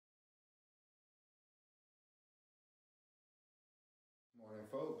Morning,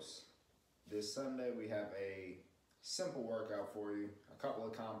 folks. This Sunday we have a simple workout for you, a couple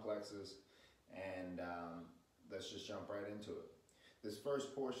of complexes, and let's just jump right into it. This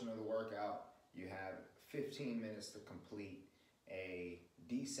first portion of the workout, you have 15 minutes to complete a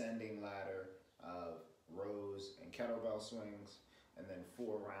descending ladder of rows and kettlebell swings, and then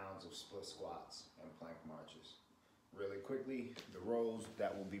 4 rounds of split squats and plank marches. Really quickly, the rows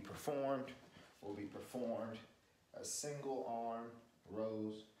that will be performed as single arm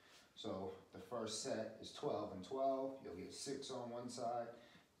rows. So the first set is 12 and 12. You'll get 6 on one side,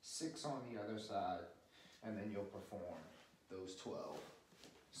 6 on the other side, and then you'll perform those 12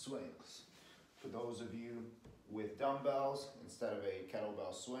 swings. For those of you with dumbbells, instead of a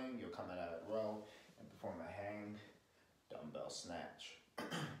kettlebell swing, you'll come in at a row and perform a hang dumbbell snatch.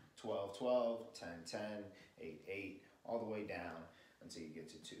 12, 12, 10, 10, 8, 8, all the way down until you get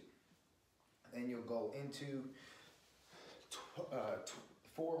to 2. Then you'll go into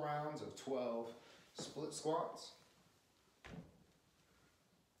 4 rounds of 12 split squats.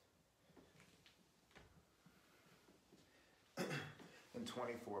 And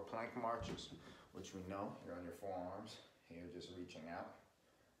 24 plank marches, which we know you're on your forearms. You're just reaching out,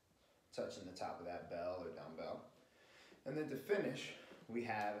 touching the top of that bell or dumbbell. And then to finish, we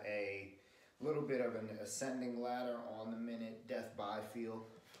have a little bit of an ascending ladder on the minute death by feel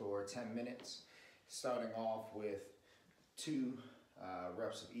for 10 minutes, starting off with 2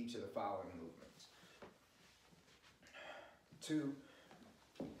 reps of each of the following movements. 2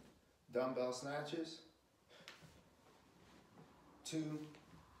 dumbbell snatches, 2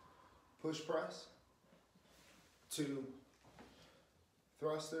 push press, 2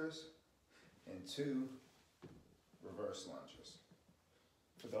 thrusters, and 2 reverse lunges.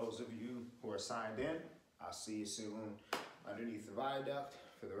 For those of you who are signed in, I'll see you soon underneath the viaduct.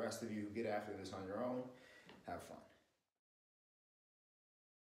 For the rest of you who get after this on your own, have fun.